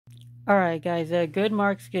Alright guys, Good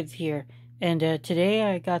Marks Goods here, and today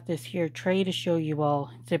I got this here tray to show you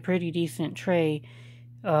all. It's a pretty decent tray.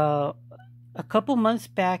 A couple months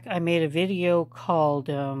back I made a video called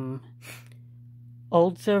Old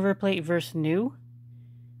Silverplate vs. New,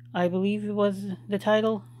 I believe it was the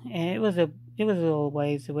title, and it was a little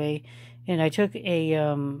ways away, and I took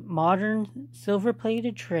a modern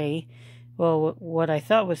silver-plated tray, well, what I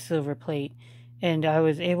thought was silver plate, and I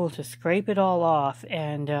was able to scrape it all off,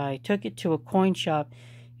 and I took it to a coin shop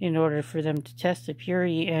in order for them to test the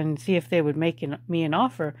purity and see if they would make me an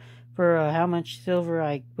offer for how much silver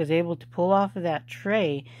I was able to pull off of that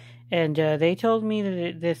tray. And they told me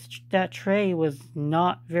that that tray was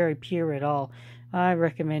not very pure at all. I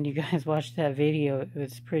recommend you guys watch that video. It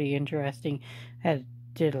was pretty interesting. I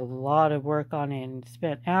did a lot of work on it and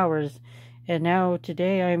spent hours. And now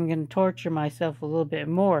today I'm going to torture myself a little bit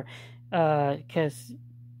more. Because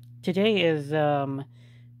today is the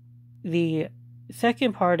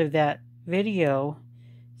second part of that video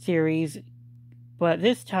series, but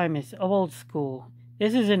this time it's old school.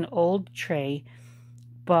 This is an old tray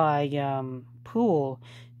by Pool.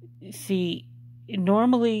 See,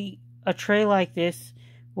 normally a tray like this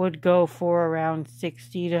would go for around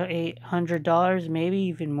 $60 to $800, maybe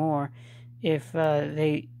even more, if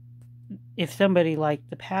somebody liked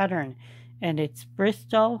the pattern. And it's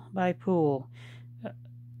Bristol by Pool.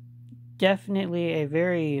 Definitely a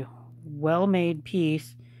very well-made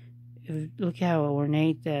piece. Look how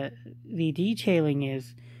ornate the detailing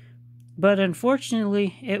is. But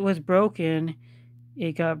unfortunately, it was broken.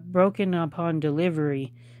 It got broken upon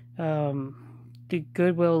delivery. The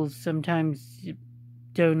Goodwills sometimes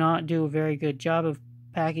do not do a very good job of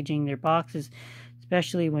packaging their boxes,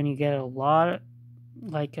 especially when you get a lot,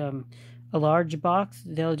 like a large box.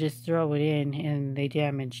 They'll just throw it in and they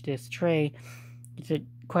damage this tray. It's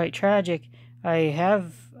quite tragic. I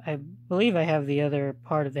believe I have the other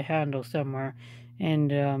part of the handle somewhere,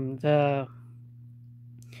 and the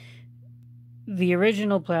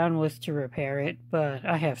original plan was to repair it, but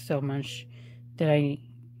I have so much that I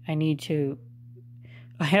need to.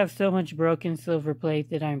 I have so much broken silver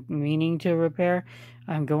plate that I'm meaning to repair.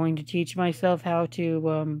 I'm going to teach myself how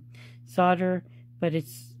to solder, but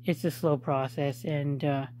it's a slow process, and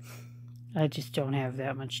I just don't have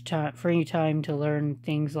that much free time to learn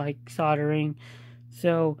things like soldering.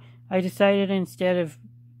 So I decided, instead of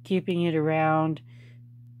keeping it around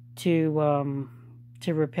to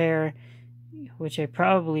repair, which I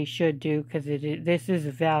probably should do, because this is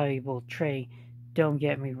a valuable tray, don't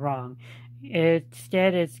get me wrong.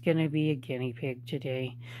 Instead, it's going to be a guinea pig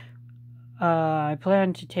today. I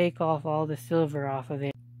plan to take off all the silver off of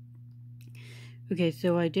it. Okay,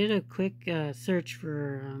 so I did a quick search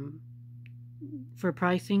for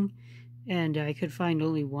pricing, and I could find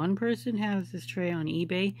only one person has this tray on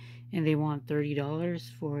eBay, and they want $30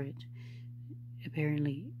 for it.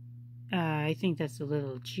 Apparently, I think that's a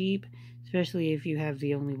little cheap, especially if you have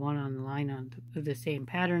the only one on the line of the same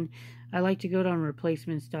pattern. I like to go on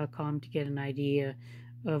replacements.com to get an idea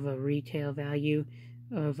of a retail value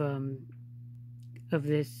of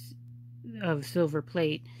silver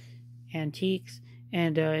plate antiques,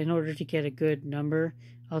 and in order to get a good number,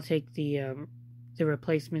 I'll take the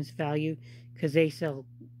replacements value, because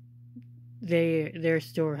their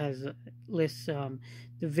store lists the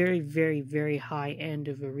very, very, very high end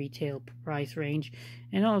of a retail price range,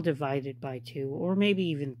 and I'll divide it by 2 or maybe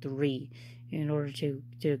even 3 in order to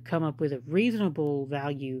come up with a reasonable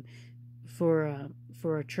value for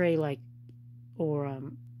a tray or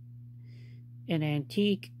an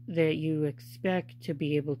antique that you expect to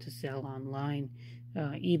be able to sell online.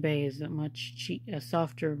 eBay is a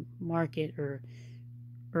softer market, or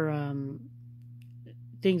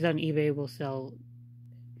things on eBay will sell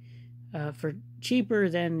for cheaper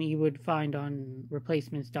than you would find on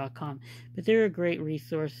replacements.com. But they're a great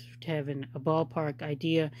resource to have a ballpark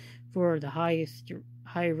idea for the high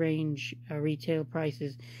range retail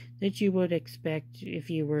prices that you would expect if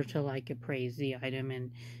you were to appraise the item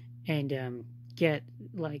and get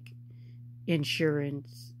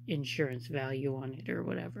insurance value on it or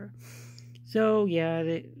whatever. So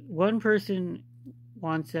yeah, one person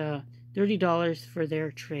wants $30 for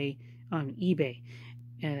their tray on eBay,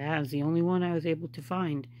 and that was the only one I was able to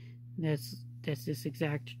find. That's this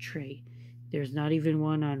exact tray. There's not even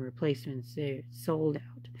one on replacements. They're sold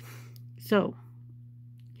out. So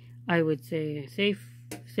I would say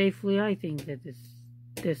safely, I think that this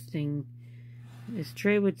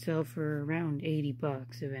tray would sell for around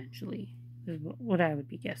 $80 eventually, is what I would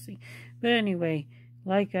be guessing. But anyway,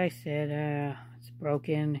 like I said, it's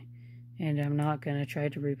broken, and I'm not going to try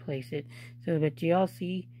to replace it. So, but do y'all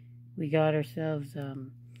see, we got ourselves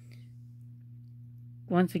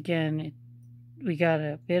once again, we got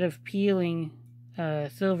a bit of peeling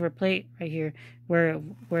silver plate right here where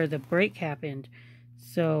the break happened.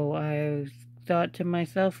 So I thought to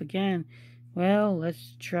myself again, well,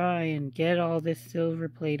 let's try and get all this silver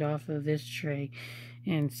plate off of this tray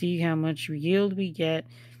and see how much yield we get.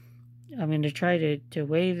 I'm going to try to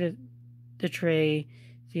weigh the tray,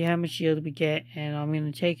 see how much yield we get, and I'm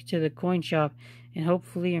going to take it to the coin shop, and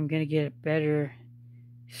hopefully I'm going to get a better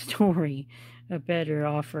story, a better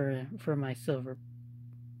offer for my silver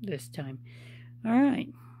this time. Alright.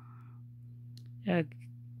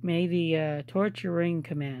 May the torture ring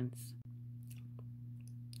commence.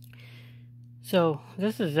 So,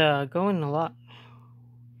 this is going a lot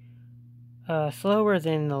slower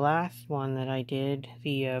than the last one that I did,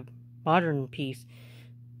 the modern piece.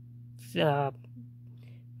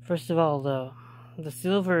 First of all, the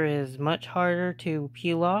silver is much harder to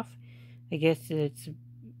peel off. I guess it's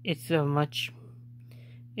a much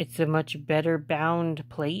better bound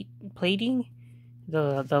plating,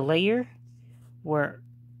 the layer, where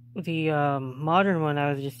the modern one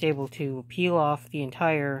I was just able to peel off the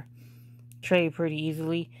entire tray pretty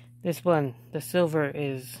easily. This one, the silver,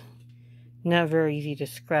 is not very easy to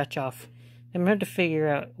scratch off. I'm going to figure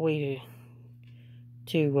out a way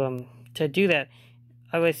to do that.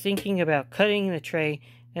 I was thinking about cutting the tray,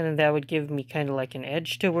 and then that would give me kind of like an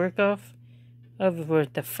edge to work off of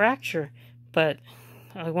with the fracture. But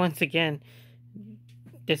once again,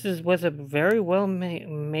 this was a very well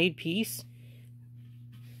made piece.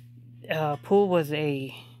 Pool was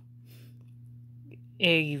a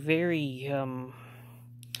very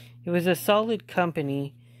it was a solid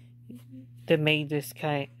company that made this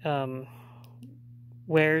kind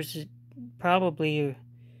wares, probably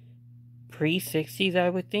pre-60s, I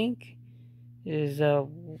would think, is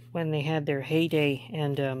when they had their heyday.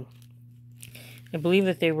 And I believe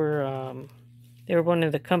that they were one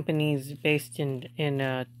of the companies based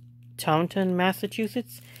in Taunton,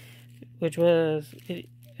 Massachusetts, which was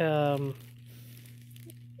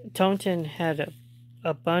Taunton had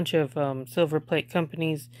a bunch of silverplate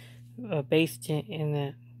companies based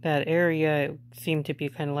in that area. It seemed to be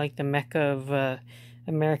kind of like the mecca of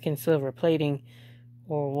American silver plating,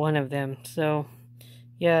 or one of them. So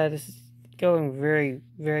yeah, this is going very,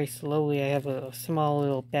 very slowly. I have a small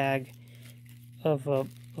little bag of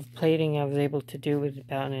plating I was able to do with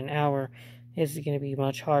about an hour. This is going to be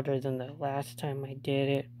much harder than the last time I did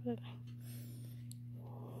it, but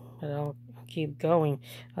I'll keep going.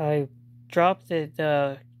 I dropped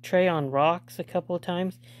the tray on rocks a couple of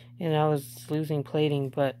times, and I was losing plating,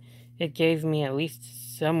 but it gave me at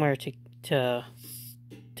least somewhere to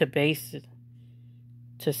base it,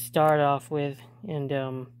 to start off with,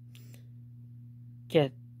 and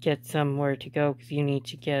get somewhere to go, because you need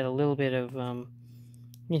to get a little bit of you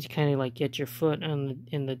need to kind of like get your foot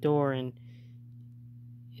in the door, and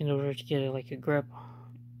in order to get like a grip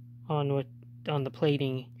on the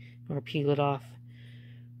plating or peel it off.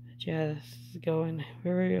 But yeah, this is going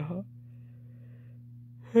very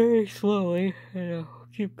slowly, and I'll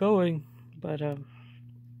keep going. But I'm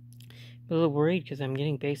a little worried because I'm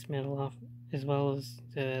getting base metal off as well as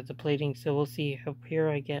the plating, so we'll see how pure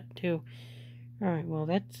I get too. Alright, well,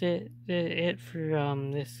 that's it for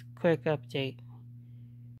this quick update.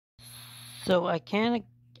 So I can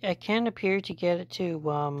appear to get it to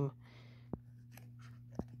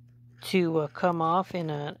come off in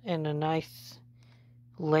a nice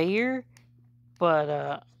layer,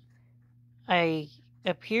 but I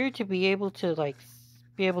appear to be able to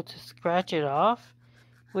scratch it off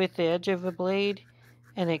with the edge of a blade,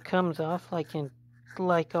 and it comes off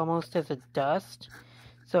like almost as a dust.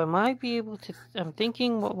 So I might be able to, I'm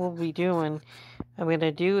thinking what we'll be doing, I'm going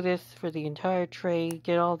to do this for the entire tray,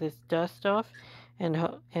 get all this dust off, and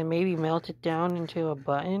maybe melt it down into a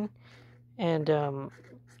button, and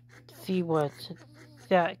see what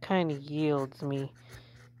that kind of yields me.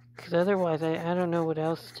 Because otherwise, I don't know what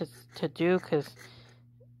else to do, because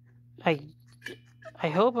I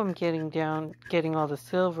hope I'm getting all the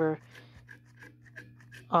silver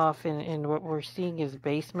off, and what we're seeing is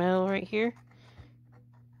base metal right here.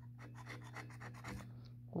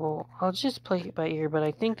 Well, I'll just play it by ear, but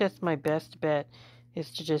I think that's my best bet, is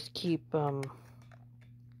to just keep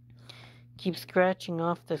scratching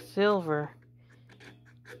off the silver.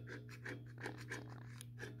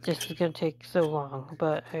 This is going to take so long,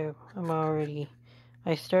 but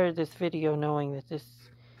I started this video knowing that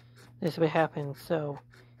this would happen. So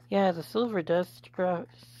yeah, the silver does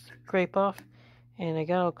scrape off, and I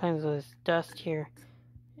got all kinds of this dust here.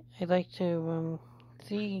 I'd like to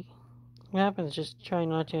see what happens. Just try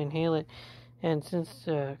not to inhale it, and since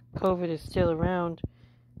COVID is still around,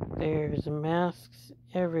 There's masks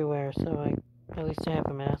everywhere, so at least I have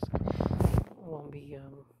a mask.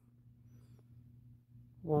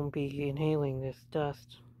 Won't be inhaling this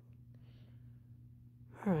dust.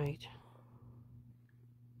 All right.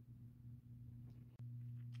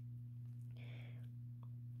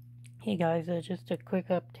 Hey guys, just a quick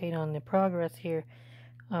update on the progress here.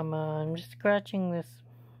 I'm just scratching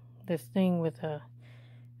this thing with a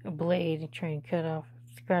blade, trying to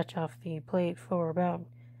scratch off the plate for about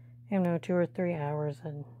 2 or 3 hours,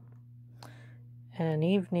 and an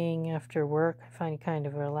evening after work. I find it kind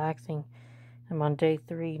of relaxing. I'm on day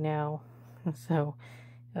 3 now, so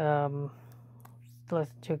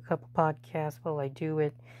listen to a couple podcasts while I do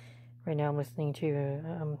it. Right now I'm listening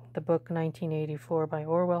to the book 1984 by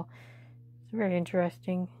Orwell. It's very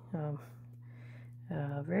interesting,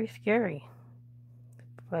 very scary,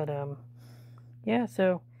 but yeah,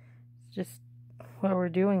 so it's just what we're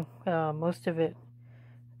doing. Most of it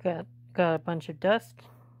got a bunch of dust,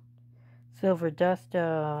 silver dust.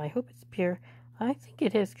 I hope it's pure. I think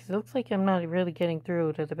it is, because it looks like I'm not really getting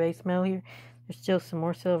through to the base metal here. There's still some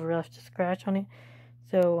more silver left to scratch on it.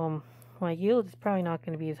 So my yield is probably not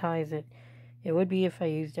going to be as high as it would be if I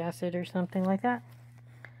used acid or something like that.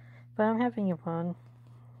 But I'm having fun,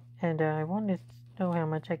 and I wanted to know how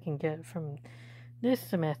much I can get from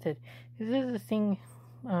this method. Because this is the thing,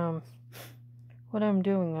 what I'm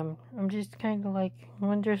doing, I'm just kind of like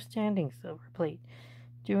understanding Silverplate,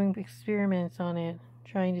 doing experiments on it,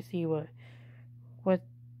 trying to see what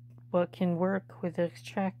can work with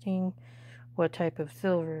extracting, what type of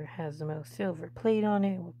silver has the most silver plate on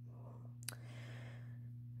it,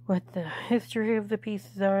 what the history of the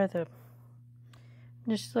pieces are,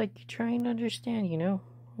 just like trying to understand,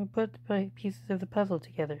 we put the pieces of the puzzle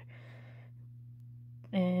together,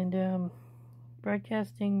 and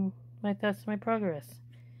broadcasting my thoughts, my progress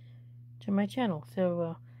to my channel.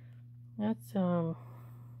 So that's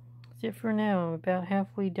it for now. I'm about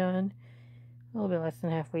halfway done, a little bit less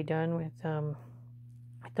than halfway done with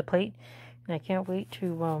the plate, and I can't wait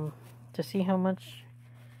to see how much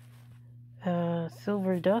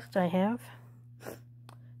silver dust I have,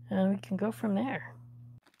 and we can go from there.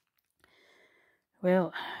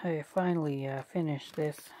 Well, I finally finished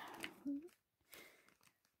this.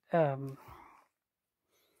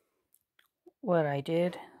 What I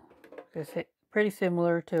did is pretty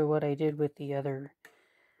similar to what I did with the other,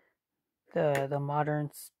 the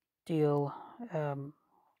modern steel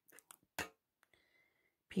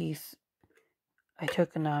piece. I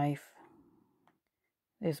took a knife,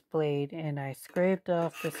 this blade, and I scraped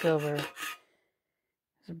off the silver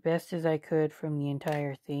as best as I could from the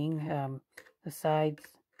entire thing. The sides,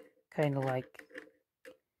 kind of like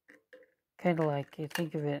you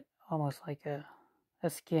think of it almost like a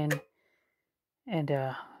skin, and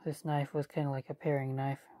this knife was kind of like a paring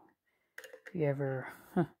knife. If you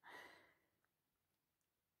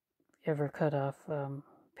ever cut off,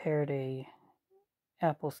 pared a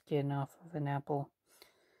apple skin off of an apple,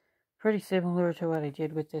 pretty similar to what I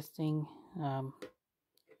did with this thing.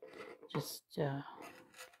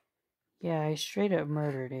 Yeah, I straight up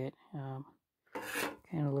murdered it.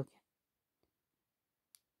 Kind of look,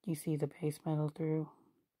 you see the base metal through.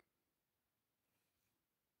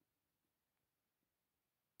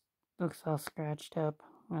 Looks all scratched up.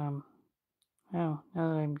 Oh, now that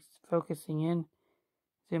I'm focusing in,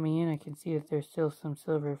 zooming in, I can see that there's still some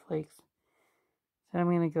silver flakes. So I'm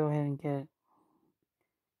going to go ahead and get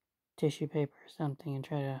tissue paper or something and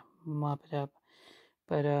try to mop it up.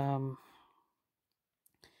 But,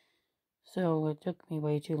 so it took me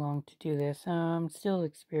way too long to do this. I'm still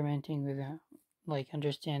experimenting with like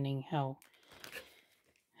understanding how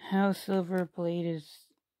silver plate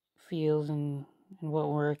feels, and what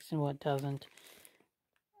works and what doesn't.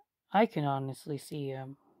 I can honestly see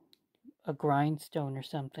a grindstone or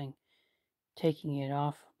something taking it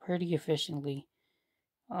off pretty efficiently.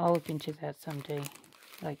 I'll look into that someday,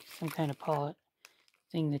 like some kind of polish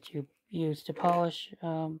thing that you use to polish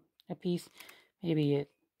a piece. Maybe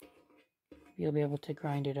you'll be able to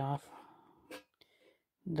grind it off.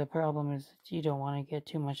 The problem is that you don't want to get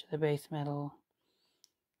too much of the base metal,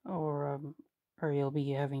 or you'll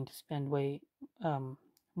be having to spend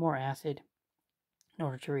more acid in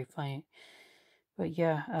order to refine it. But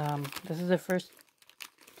yeah, this is the first.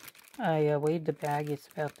 I weighed the bag. It's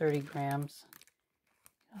about 30 grams.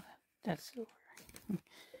 Oh, that's silver.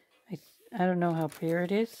 I don't know how pure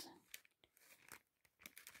it is.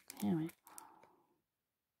 Damn it.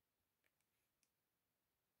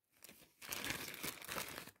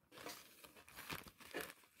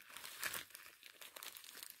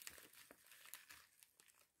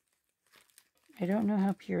 I don't know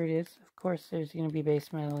how pure it is. Of course, there's going to be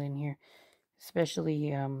base metal in here,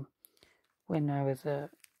 especially when I was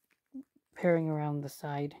paring around the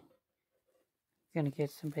side. Going to get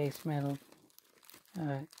some base metal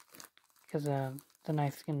because the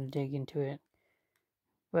knife's going to dig into it.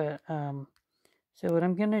 But so what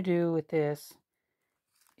I'm going to do with this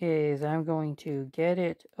is I'm going to get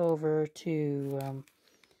it over to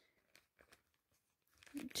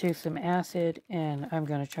some acid, and I'm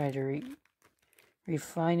going to try to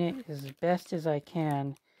refine it as best as I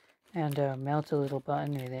can, and melt a little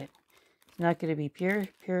button with it. It's not going to be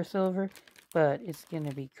pure silver, but it's going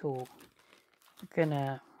to be cool. I'm going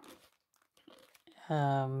to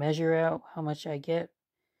measure out how much I get,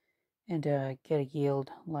 and get a yield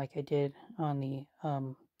like I did on the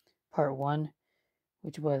part 1,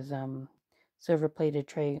 which was silver plated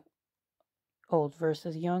tray, old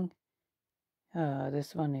versus young.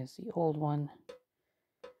 This one is the old one.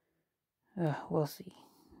 We'll see.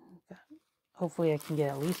 Hopefully I can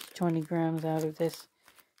get at least 20 grams out of this,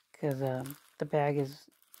 because the bag is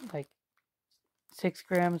like 6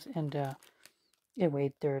 grams and it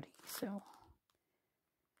weighed 30. So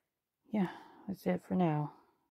yeah, that's it for now.